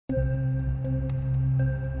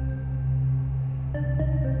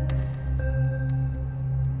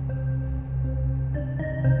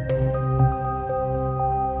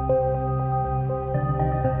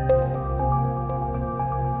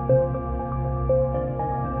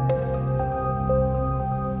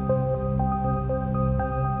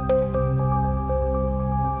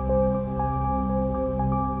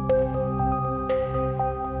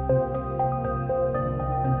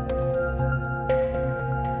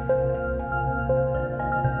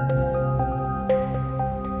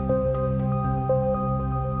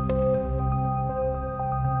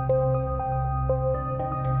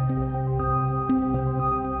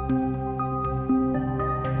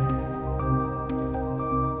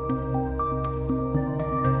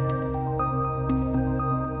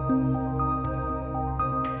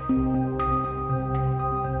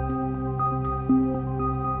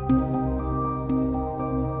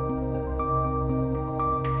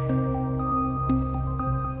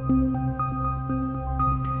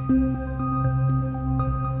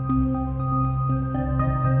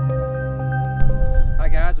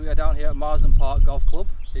are down here at Marsden Park Golf Club.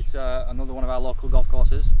 It's another one of our local golf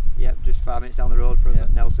courses. Yep, just 5 minutes down the road from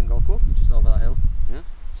Nelson Golf Club. Just over that hill. Yeah.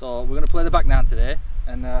 So we're going to play the back nine today,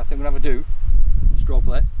 and I think we're going to have a stroke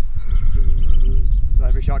play. So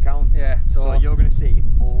every shot counts. Yeah. So you're going to see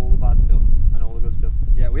all the bad stuff and all the good stuff.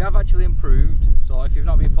 Yeah, we have actually improved. So if you've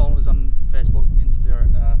not been following us on Facebook,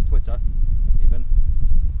 Insta, Twitter, even,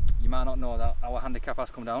 you might not know that our handicap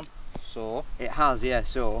has come down. So it has, yeah.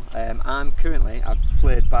 So I've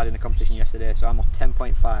played bad in the competition yesterday, so I'm off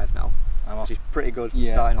 10.5 now, which is pretty good. From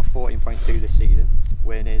starting off 14.2 this season.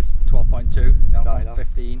 Win is 12.2, down from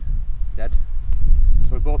 15, dead.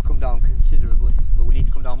 So we've both come down considerably, but we need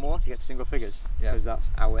to come down more to get to single figures, because that's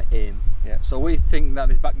our aim. Yeah. So we think that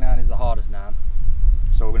this back nine is the hardest nine.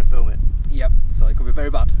 So we're going to film it. Yep. So it could be very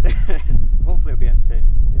bad. Hopefully it'll be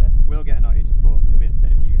entertaining. Yeah. We'll get annoyed, but it'll be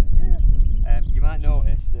entertaining for you guys. Yeah. You might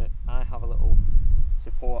notice that I have a little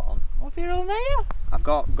support on. What's your own there? I've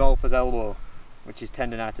got golfer's elbow, which is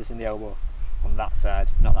tendonitis in the elbow. On that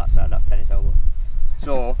side, not that side, that's tennis elbow.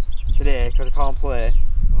 So today, because I can't play,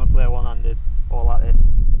 I'm going to play one-handed, all like this.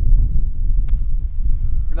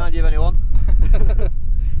 Remind you of anyone?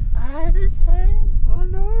 Oh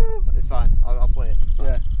no! It's fine, I'll play it. It's fine.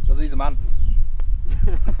 Yeah, because he's a man.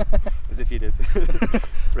 As if you did.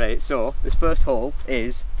 Right, so this first hole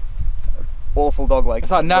is awful dog leg.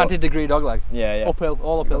 It's like 90-degree dog leg. Yeah, yeah. Uphill,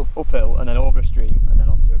 all uphill. Uphill and then over a stream and then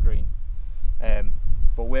onto a green.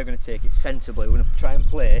 But we're going to take it sensibly. We're going to try and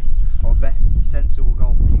play our best sensible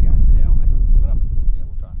golf for you guys today, aren't we? We'll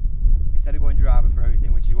try. Instead of going driver for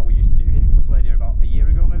everything, which is what we used to do here, because we played here about a year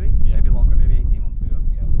ago maybe? Yeah. Maybe longer, maybe 18 months ago.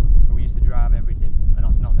 Yeah. But we used to drive everything, and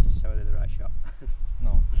that's not necessarily the right shot.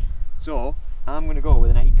 No. So, I'm going to go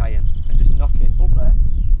with an 8 iron and just knock it up there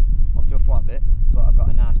onto a flat bit, so I've got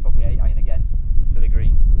a nice, probably 8 iron again, to the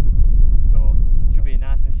green. So, should be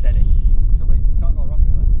nice and steady. Should be. Can't go wrong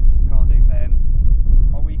really. Can't do.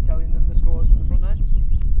 Are we telling them the scores from the front nine?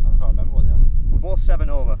 I can't remember what they are. We're both 7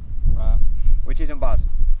 over. Right. Which isn't bad.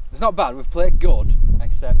 It's not bad, we've played good,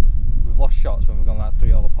 except we've lost shots when we've gone like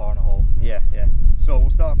 3 over par in a hole. Yeah, yeah. So we'll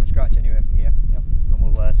start from scratch anyway from here. Yep. And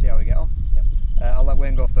we'll see how we get on. Yep. I'll let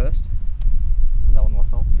Wayne go first. Because I won the last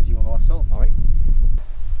hole. Because you won the last hole. Alright.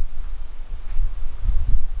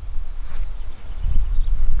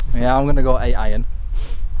 Yeah, I'm going to go 8 iron.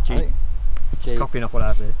 Cheap. Copying up what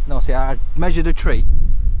I say. No, see, I measured a tree,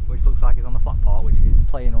 which looks like it's on the flat part, which is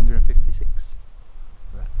playing 156.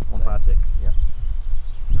 Right, 156. Yeah.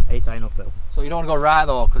 8 iron uphill. So you don't want to go right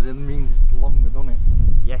though, because it means it's longer, doesn't it?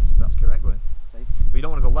 Yes, that's correct, Wayne. See? But you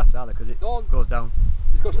don't want to go left either, because it goes down.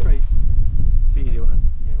 Just go straight. Be easy, wouldn't it?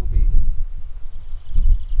 Yeah, it would be easy.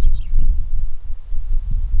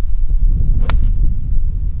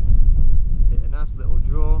 Hit a nice little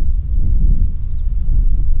draw.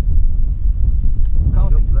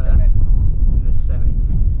 Count into semi. In the semi.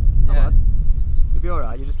 Yeah. Bad. You'll be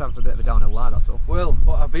alright, you're just having a bit of a downhill lie, that's all. Well,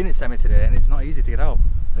 but I've been in semi today and it's not easy to get out.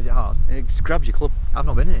 Is it hard? It just grabs your club. I've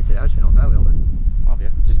not been in it today, I've just been on fairwheel then. Have you?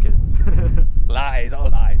 Just kidding. Lies, all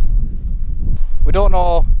lies. We don't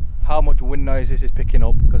know how much wind noise this is picking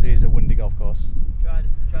up because it is a windy golf course. Tried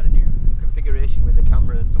a new configuration with the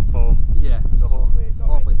camera and some foam. Yeah. So hopefully it's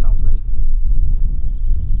alright. Hopefully it sounds right.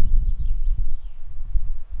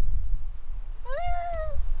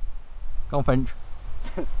 Go on, Finch.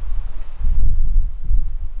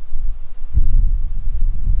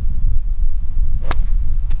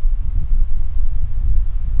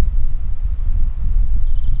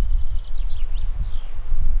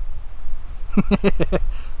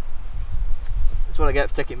 That's what I get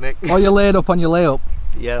for taking Mick. Oh, you're laid up on your layup.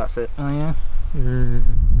 Yeah, that's it. Oh yeah.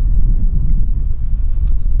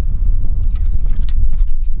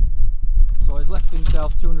 So he's left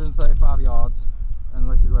himself 235 yards, and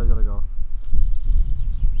this is where he's got to go.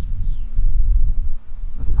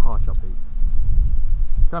 This is a hard shot, Pete.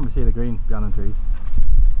 Can't even see the green behind them trees.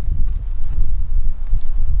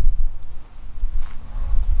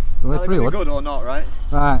 We're 3 wood. Good or not, right?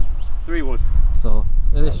 Right. 3 wood. So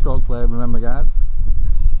it is stroke play, remember guys.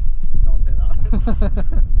 Don't say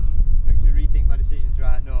that. Makes me rethink my decisions,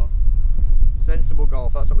 right? No. Sensible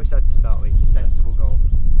golf, that's what we said to start with. Sensible golf.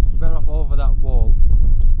 Better off over that wall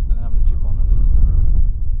and then having a chip on at least.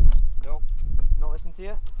 Nope. Not listening to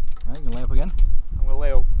you. Right, you can lay up again. I'm going to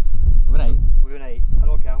lay up. With an 8. With an 8. I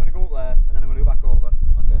don't care. I'm going to go up there and then I'm going to go back over.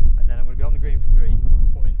 Okay. And then I'm going to be on the green for 3.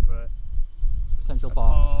 Put in for Potential a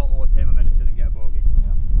par. or take my medicine and get a bogey.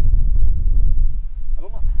 Yeah. I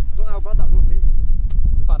don't know how bad that rough is.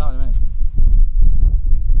 We'll find out in a minute. I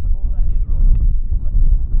think if I go over there near the rough, it's less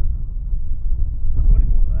distance. I'm going to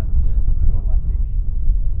go over there. Yeah. I'm going to go leftish.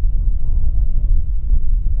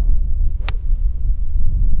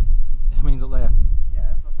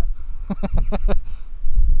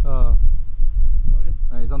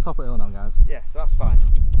 on top of the hill now, guys. Yeah, so that's fine.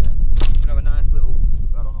 Yeah. You can have a nice little,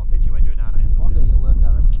 I don't know, pitching wedge or a 9 iron or One day something. you'll learn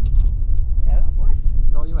directions. Yeah, that's left.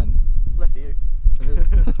 Is that what you meant? It's left of you. It is.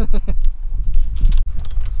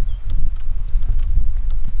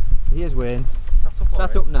 So here's Wayne.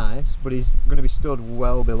 Sat Up nice, but he's going to be stood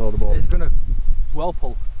well below the ball. He's going to well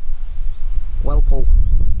pull. Well pull.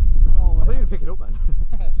 I know, I thought you were going to pick it up then.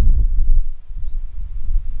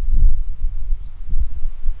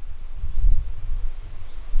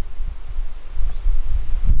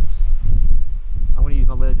 I'm going to use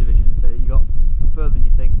my laser vision and say you got further than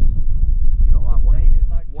you think. You got like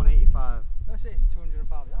 185. No, say it's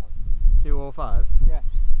 205 yards. 205? Yeah.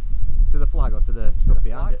 To the flag or to the stuff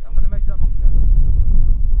behind it? I'm going to measure that bunker.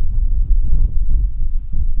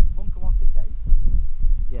 Bunker 168.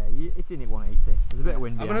 Yeah, it's in at 180. There's a bit of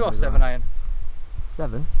wind I'm behind going to go it as 7 well. iron.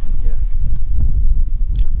 7? Yeah.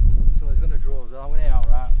 So it's going to draw as well. I'm going to aim out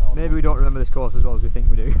right. Maybe we don't remember this course as well as we think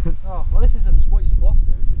we do. Oh, well this is what you're supposed to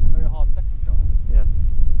do. It's just a very hard second shot. Yeah.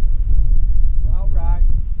 Outright.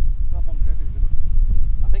 That bunker, because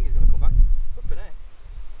I think he's going to come back. Flipping it.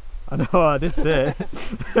 I know, I did say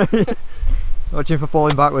it. Watching for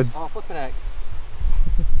falling backwards. Oh, flipping heck.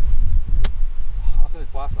 I've done it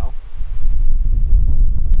twice now.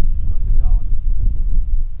 That's gonna be hard.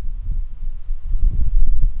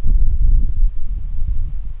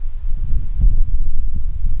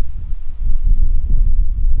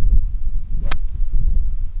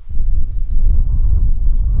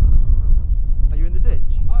 Are you in the ditch?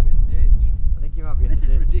 I might be in the ditch. I think you might be in This the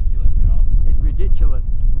is ditch. ridiculous, you know. It's ridiculous.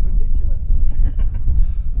 Ridiculous.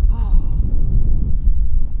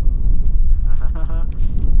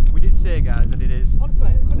 We did say, guys, that it is.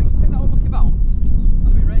 Honestly, if I didn't take that unlucky bounce,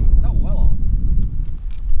 I'd be right. That was well on.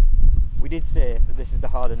 We did say that this is the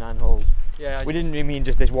harder 9 holes. Yeah. We didn't mean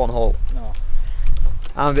just this one hole. No.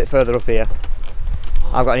 I'm a bit further up here.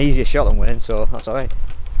 I've got an easier shot than Wayne, so that's alright.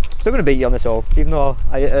 Still going to beat you on this hole, even though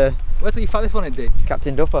I hit Where's the fattest one in ditch?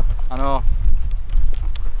 Captain Duffer. I know.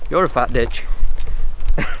 You're a fat ditch.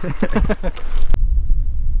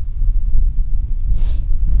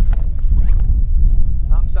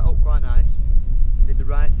 I'm set up quite nice. Did the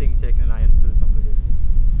right thing taking an iron to the top of here.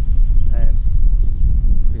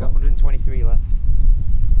 You got 123 left.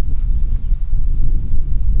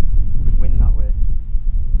 Wind that way.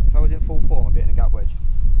 If I was in full form, I'd be hitting a gap wedge.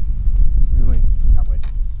 you win. Gap wedge.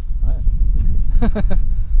 Oh, yeah.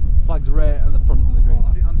 Flag's right at the front of the green.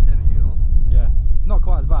 Now. I'm same as you though. Yeah. Not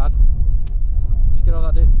quite as bad. Just get out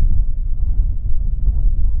of that ditch.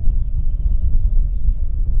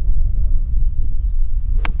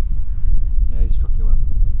 Yeah, he struck you well.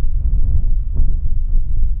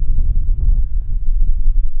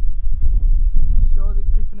 Sure, is it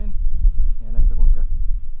creeping in? Yeah, next to the bunker.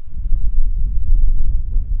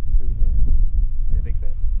 Where's your face? Yeah, big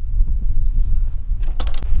face.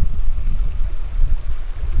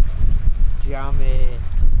 Jammy.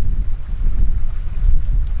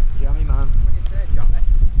 Jammy, man. When you say jammy,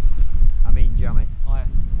 I mean jammy. oh yeah.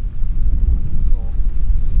 So,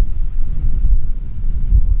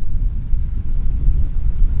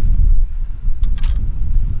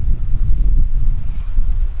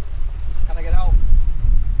 can I get out?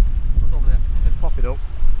 What's over there? Just pop it up.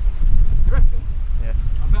 You reckon? Yeah.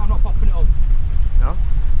 I bet I'm not popping it up. No?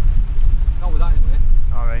 Not with that anyway.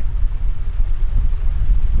 Alright.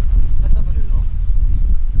 Let's have a do though.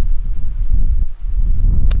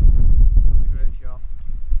 It's a great shot.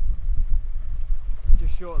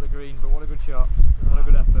 Just short of the green, but what a good shot. What a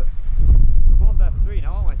good effort. We're both there for 3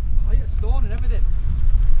 now, aren't we? I hit a stone and everything.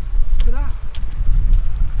 Look at that.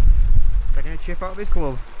 Taking a chip out of his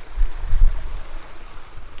club.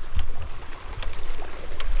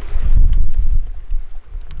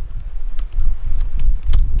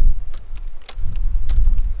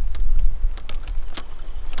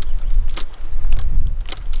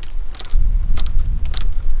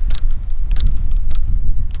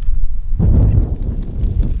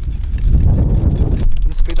 I'm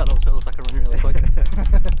gonna speed that up so it looks like I'm running really quick.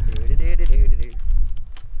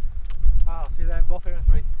 Ah, see you there, both here in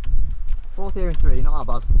 3. 4th here in 3, not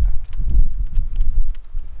that bad.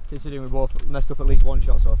 Considering we both messed up at least 1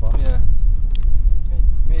 shot so far. Yeah.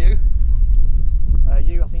 Me you?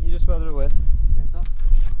 You, I think you're just further away. Seems so.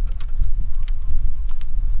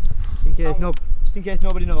 Just in case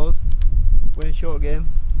nobody knows, winning short game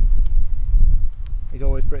is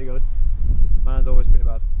always pretty good. Mine's always pretty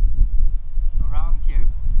bad. So round cue.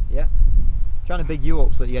 Yeah. Trying to big you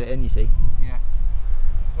up so that you get it in, you see. Yeah.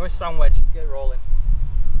 Where's sand wedge to get it rolling?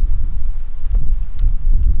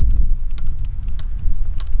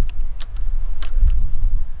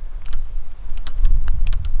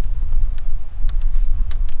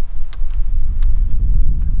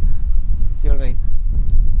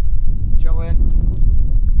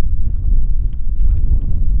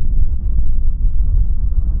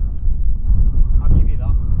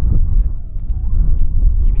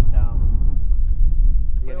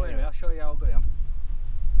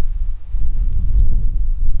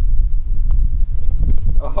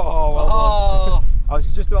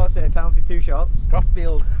 just about to say penalty 2 shots.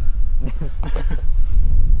 Croftfield.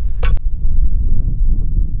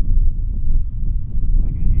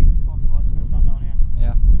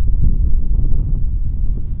 Yeah.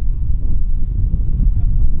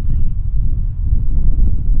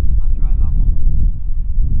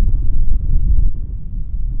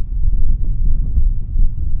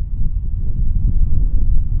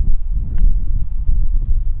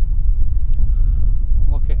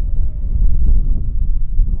 Lucky. Yep.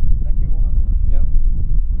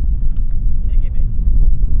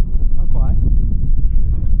 Not quite.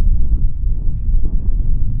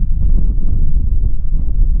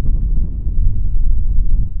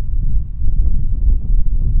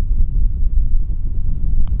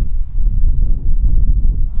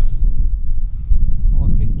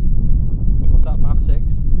 Lucky. What's that, 5 or 6?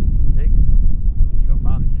 6. You got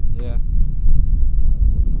 5, didn't you? Yeah.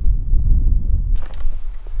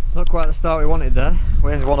 It's not quite the start we wanted there.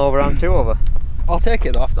 Wayne's 1 over and 2 over. I'll take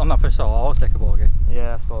it though. I'm not first solo. I'll always take a bogey.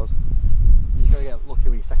 Yeah, I suppose. You just gotta get lucky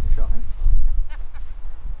with your second shot, I think.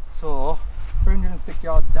 So, 350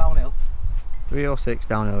 yards downhill. 306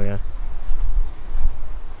 downhill, yeah.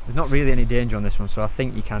 There's not really any danger on this one, so I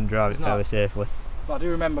think you can drive it There's fairly not. safely. But I do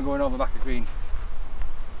remember going over back of green.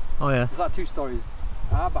 Oh yeah. There's like 2 stories.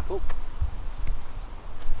 Back up.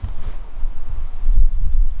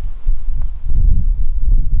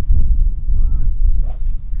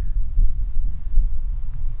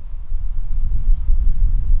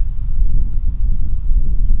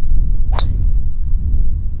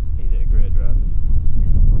 He's at a great drive.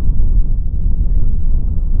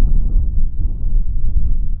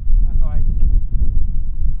 That's alright.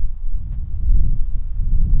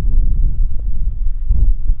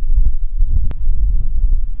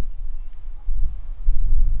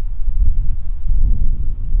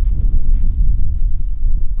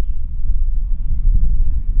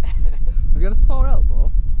 Have you got a sore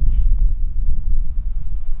elbow?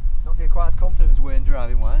 Not feeling quite as confident as Wayne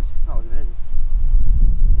driving wise. That was amazing.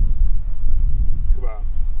 Come on.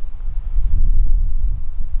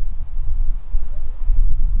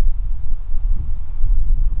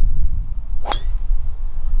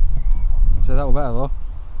 So that was better though.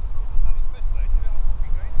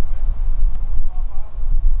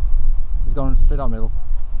 He's going straight down the middle.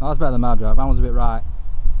 No, that's better than my drive. That one's a bit right.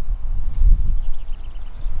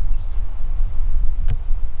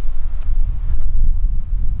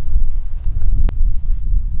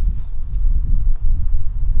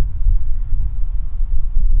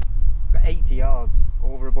 Got 80 yards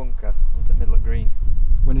over a bunker onto the middle of green.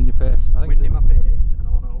 Wind in your face. I think Wind it's in my face and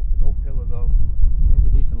I'm on an uphill as well. it's a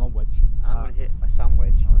decent long wedge. I'm going to hit a sand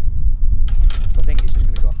wedge. So I think it's just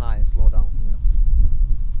going to go high and slow down. Yeah.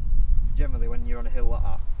 Generally when you're on a hill like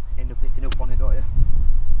that, end up hitting up on it, don't you?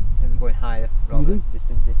 Ends up going higher rather than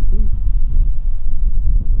distancy.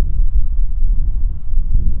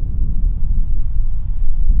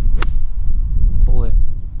 Pull it.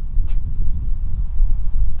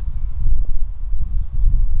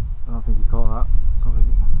 I don't think you caught that.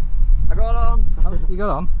 I got on! You got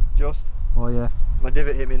on? Just. Oh yeah. My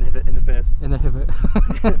divot hit me in the face. In the hivet.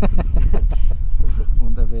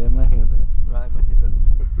 Wonder if my hivet. Right, my divot.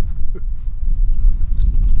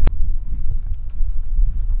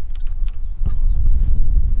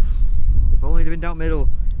 If only it'd been down middle.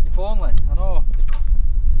 If only, I know.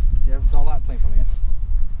 See, I don't like playing from here.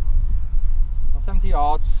 Well, 70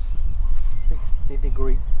 yards, 60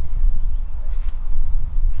 degree.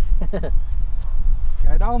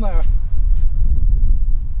 Get down there.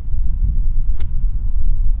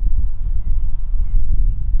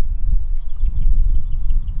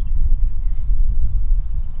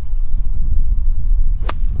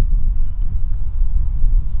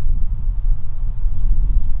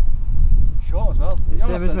 Short as well. It's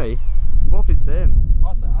the same as me. Both did the same.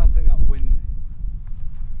 Honestly, I think that wind.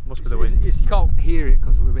 Must be the wind. You can't hear it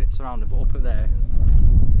because we're a bit surrounded, but up at there,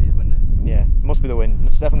 it's windy. Yeah, must be the wind.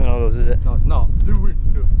 It's definitely not those, is it? No, it's not. The wind.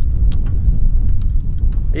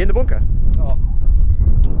 Are you in the bunker? No.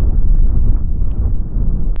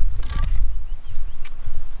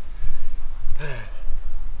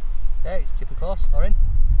 Yeah, it's chippy close. Or in.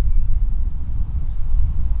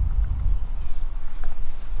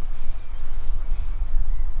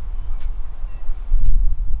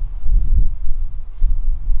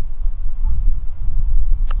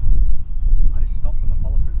 I just stopped on my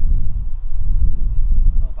follow through.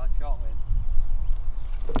 Not a bad shot, Wayne.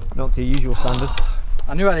 Not to your usual standard.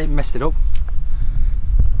 I knew I messed it up.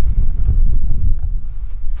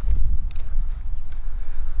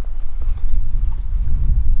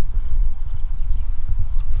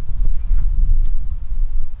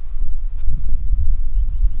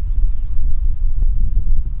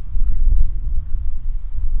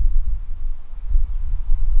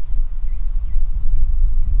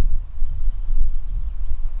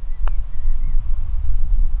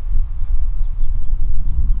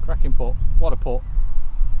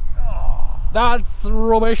 That's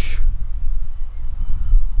rubbish.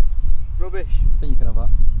 Rubbish. I think you can have that.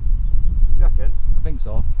 You reckon? I think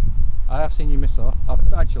so. I have seen you miss though.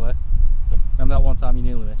 Actually, remember that one time you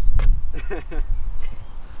nearly missed? Do you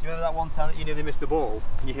remember that one time that you nearly missed the ball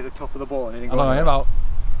and you hit the top of the ball and it didn't I go don't know anywhere? about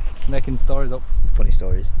making stories up. Funny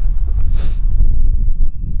stories.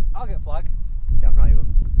 I'll get a flag. Damn right you will.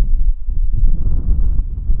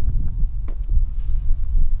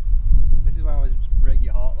 This is where I always break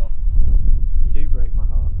your heart though. You do break my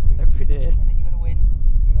heart every day. I think you're gonna win.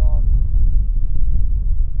 You know.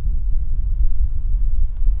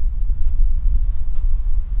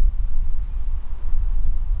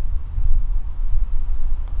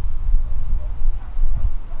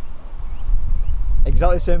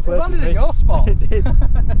 Exactly the same place as landed me. in your spot. It did.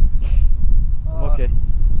 Lucky.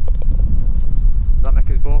 Does that make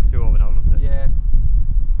us both 2 over now, doesn't it? Yeah.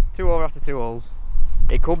 2 over after 2 holes.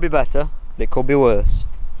 It could be better, but it could be worse.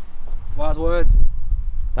 Wise words.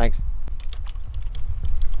 Thanks.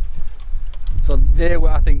 So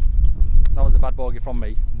I think that was a bad bogey from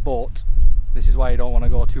me, but this is why you don't want to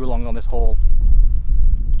go too long on this hole.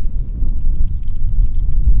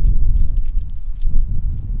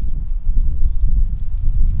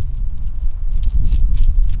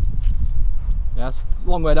 Yeah, it's a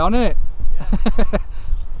long way down, isn't it? Yeah.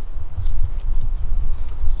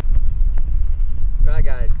 Right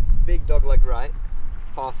guys, big dog leg right,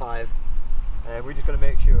 par 5. We're just going to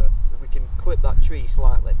make sure that we can clip that tree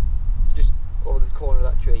slightly. Just over the corner of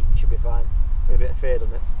that tree, it should be fine. With a bit of fade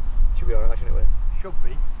on it. Should be alright, shouldn't it? Should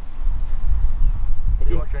be.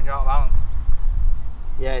 Too much when you're out of bounds.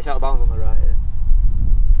 Yeah, it's out of bounds on the right, yeah.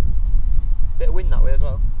 Bit of wind that way as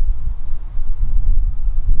well.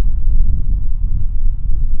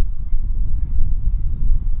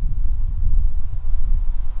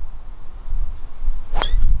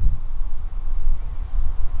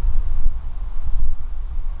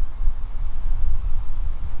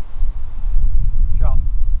 Shot.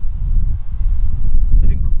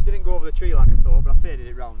 Didn't go over the tree like I thought, but I faded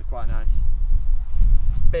it round quite nice.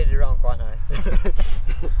 Faded it round quite nice.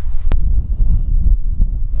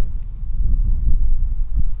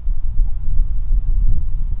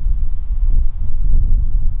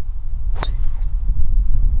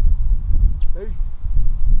 Peace.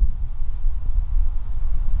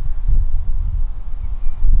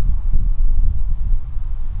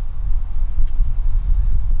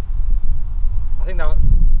 I think that was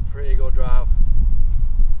a pretty good drive.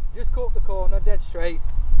 Just cut the corner dead straight.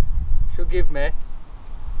 Should give me a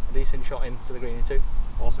decent shot into the green in 2.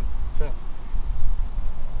 Awesome. Sure.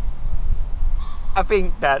 I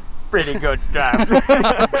think that's pretty good drive.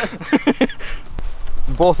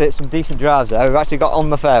 Both hit some decent drives there. We've actually got on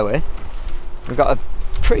the fairway. We've got a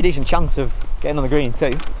pretty decent chance of getting on the green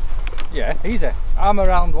too. Yeah, easy. I'm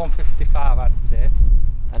around 155, I'd say.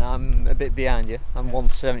 And I'm a bit behind you. I'm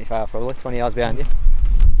 175 probably, 20 yards behind you.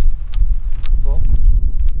 But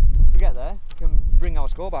If we get there, we can bring our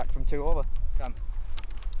score back from 2 over can.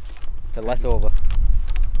 to let over.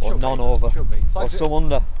 Or Should be. none over. Should be. Or Flags it. some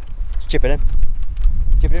under. Just chip it in.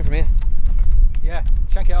 Chip it in from here. Yeah,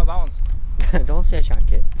 shank it out of bounds. Don't say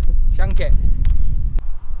shank it. Shank it.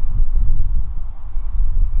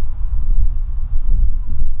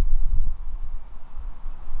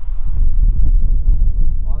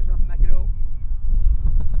 Oh, I just have to make it up.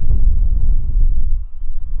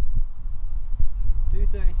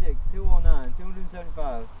 236, 209,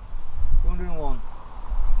 275, 201.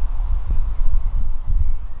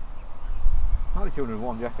 Might be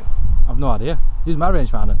 201, do you reckon? I've no idea. Use my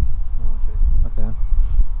rangefinder. No, true. Okay.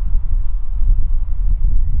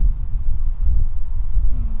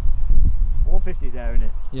 150's there, isn't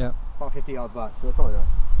it? Yeah. About 50 yards back, so that's probably right.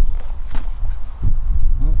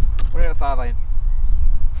 Mm. We're at 5 iron.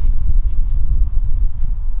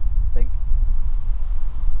 I think.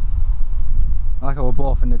 I like how we're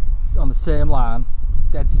both on the same line,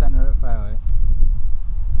 dead centre at fairway.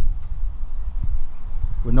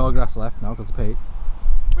 With no grass left now because of peat.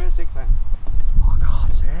 We're at 6 iron. Oh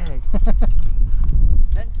God's sake.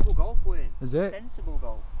 Sensible golf, Wayne. Is it? Sensible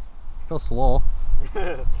golf. Feels slow.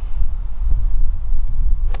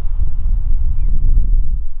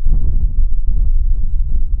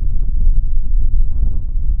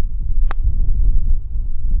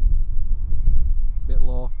 Bit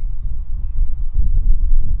low.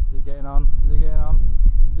 Is it getting on? Is it getting on?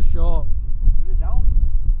 Just short. Is it down?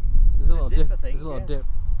 There's a little dip, dip. I think, There's a little yeah. dip.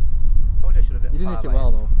 Told you I should have hit You didn't hit 5 it well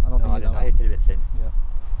iron. though. I don't No, think I you didn't. did. I hit it a bit thin. Yeah.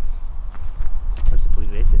 I was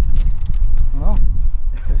pleased hit it. Oh.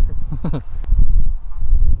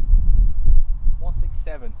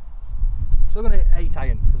 167. Still going to hit 8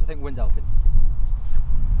 iron because I think wind's helping.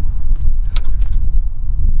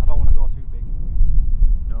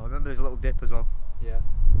 Remember there's a little dip as well. Yeah.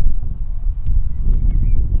 Do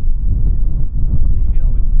you feel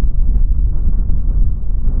that wind?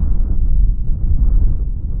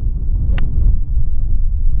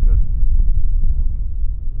 Good.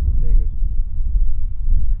 Stay good.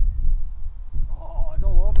 Oh, it's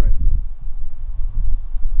all over it.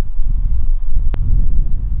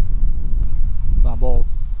 It's my ball.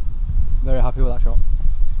 Very happy with that shot.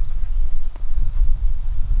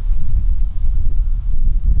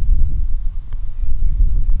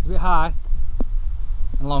 It's a bit high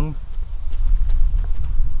and long.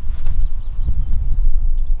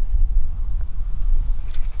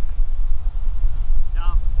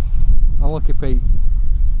 Damn. Unlucky Pete.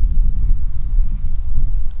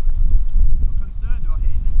 I'm concerned about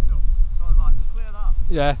hitting this stuff. So I was like, just clear that.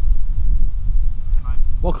 Yeah. Fine.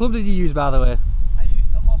 What club did you use, by the way? I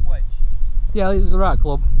used a lob wedge. Yeah, it was the right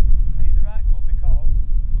club. I used the right club because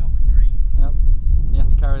there's not much green. Yep. You had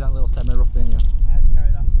to carry that little semi-rough, didn't you? I had to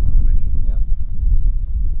carry that rubbish. Yep.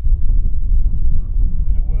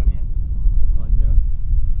 Been a worm here. Oh, yeah.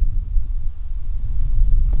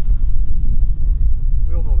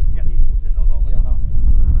 We all know we can get these clubs in though, don't we? Yeah, no.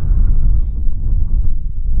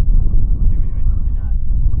 See what we're doing. Be nice.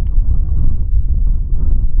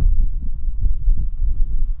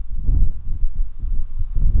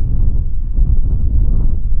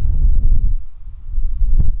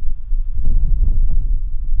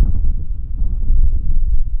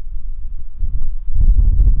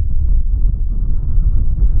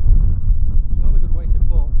 It's not a good way to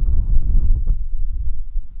put.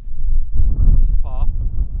 It's your par.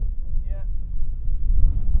 Yeah.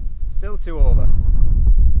 Still 2 over.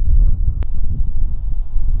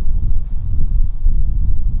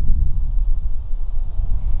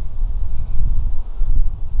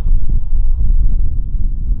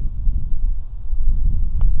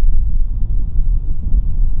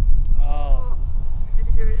 Oh. If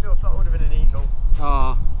you'd give it enough, that would have been an eagle.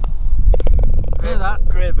 Oh. Say that.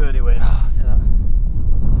 Great birdie win. Say that.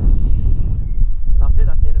 That's it,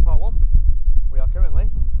 that's the end of part 1. We are currently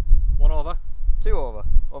 1 over. 2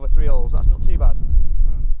 over 3 holes. That's not too bad.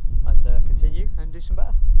 Let's continue and do some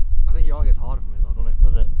better. I think it all gets harder for me though, doesn't it?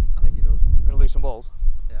 Does it? I think it does. I'm going to lose some balls.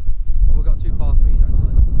 Yeah. Well, we've got 2 par 3s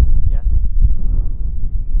actually. Yeah. And,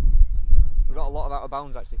 We've got a lot of out of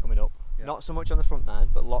bounds actually coming up. Yeah. Not so much on the front 9,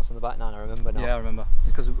 but lots on the back 9, I remember now. yeah, I remember.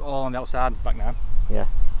 Because we're all on the outside back now. Yeah,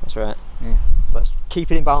 that's right. Yeah. So let's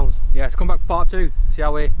keep it in bounds. Yeah, let's come back for part 2. See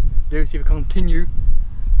how we do, see if we continue.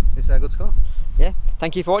 It's a good score. Yeah.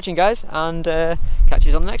 Thank you for watching, guys, and catch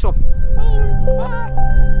you on the next one. Bye.